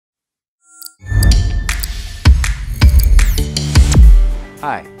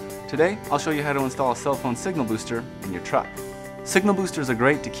Hi, today I'll show you how to install a cell phone signal booster in your truck. Signal boosters are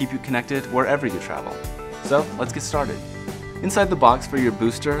great to keep you connected wherever you travel. So let's get started. Inside the box for your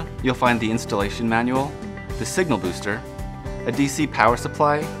booster, you'll find the installation manual, the signal booster, a DC power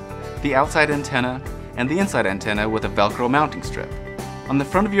supply, the outside antenna, and the inside antenna with a Velcro mounting strip. On the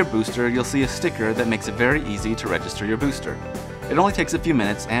front of your booster, you'll see a sticker that makes it very easy to register your booster. It only takes a few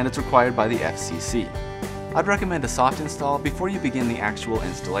minutes and it's required by the FCC. I'd recommend a soft install before you begin the actual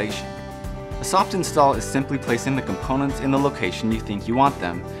installation. A soft install is simply placing the components in the location you think you want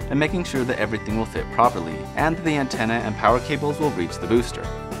them and making sure that everything will fit properly and that the antenna and power cables will reach the booster.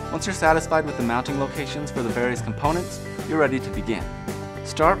 Once you're satisfied with the mounting locations for the various components, you're ready to begin.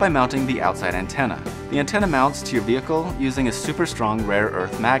 Start by mounting the outside antenna. The antenna mounts to your vehicle using a super strong rare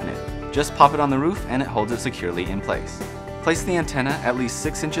earth magnet. Just pop it on the roof and it holds it securely in place. Place the antenna at least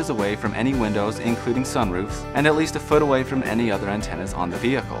 6 inches away from any windows including sunroofs and at least a foot away from any other antennas on the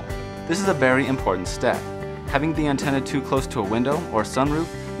vehicle. This is a very important step. Having the antenna too close to a window or sunroof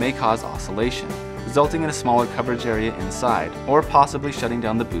may cause oscillation, resulting in a smaller coverage area inside or possibly shutting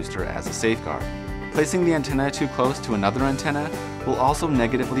down the booster as a safeguard. Placing the antenna too close to another antenna will also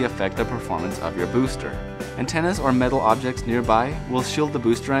negatively affect the performance of your booster. Antennas or metal objects nearby will shield the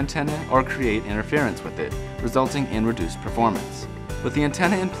booster antenna or create interference with it, resulting in reduced performance. With the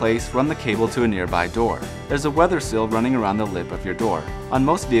antenna in place, run the cable to a nearby door. There's a weather seal running around the lip of your door. On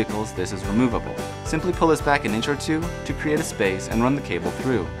most vehicles, this is removable. Simply pull this back an inch or two to create a space and run the cable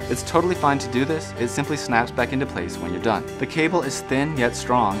through. It's totally fine to do this, it simply snaps back into place when you're done. The cable is thin yet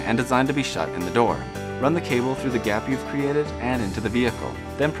strong and designed to be shut in the door. Run the cable through the gap you've created and into the vehicle.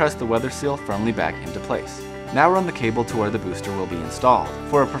 Then press the weather seal firmly back into place. Now run the cable to where the booster will be installed.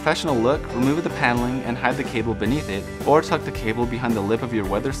 For a professional look, remove the paneling and hide the cable beneath it, or tuck the cable behind the lip of your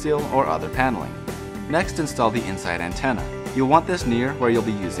weather seal or other paneling. Next, install the inside antenna. You'll want this near where you'll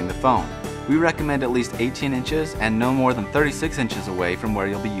be using the phone. We recommend at least 18 inches and no more than 36 inches away from where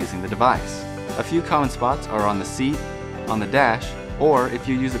you'll be using the device. A few common spots are on the seat, on the dash, or if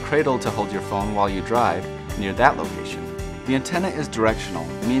you use a cradle to hold your phone while you drive, near that location. The antenna is directional,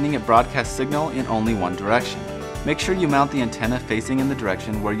 meaning it broadcasts signal in only one direction. Make sure you mount the antenna facing in the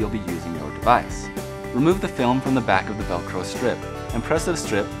direction where you'll be using your device. Remove the film from the back of the Velcro strip and press the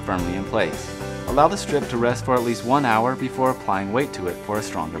strip firmly in place. Allow the strip to rest for at least 1 hour before applying weight to it for a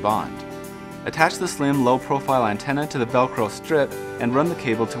stronger bond. Attach the slim, low-profile antenna to the Velcro strip and run the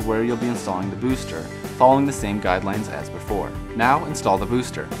cable to where you'll be installing the booster, following the same guidelines as before. Now install the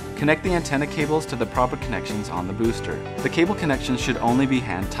booster. Connect the antenna cables to the proper connections on the booster. The cable connections should only be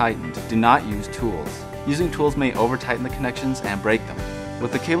hand-tightened. Do not use tools. Using tools may over-tighten the connections and break them.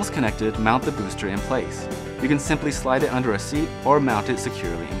 With the cables connected, mount the booster in place. You can simply slide it under a seat or mount it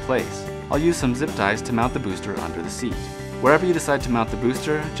securely in place. I'll use some zip ties to mount the booster under the seat. Wherever you decide to mount the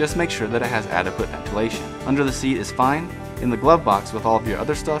booster, just make sure that it has adequate ventilation. Under the seat is fine, in the glove box with all of your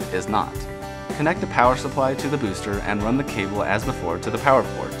other stuff is not. Connect the power supply to the booster and run the cable as before to the power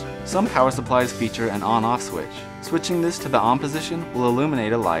port. Some power supplies feature an on-off switch. Switching this to the on position will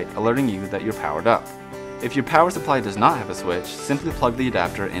illuminate a light alerting you that you're powered up. If your power supply does not have a switch, simply plug the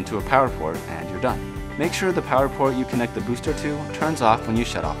adapter into a power port and you're done. Make sure the power port you connect the booster to turns off when you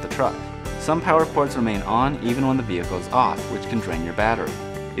shut off the truck. Some power ports remain on even when the vehicle is off, which can drain your battery.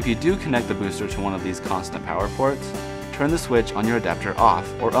 If you do connect the booster to one of these constant power ports, turn the switch on your adapter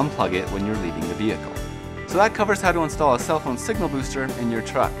off or unplug it when you're leaving the vehicle. So that covers how to install a cell phone signal booster in your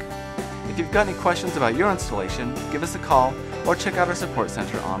truck. If you've got any questions about your installation, give us a call or check out our support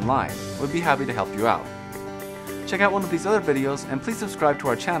center online. We'd be happy to help you out. Check out one of these other videos and please subscribe to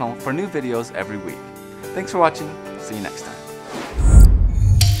our channel for new videos every week. Thanks for watching. See you next time.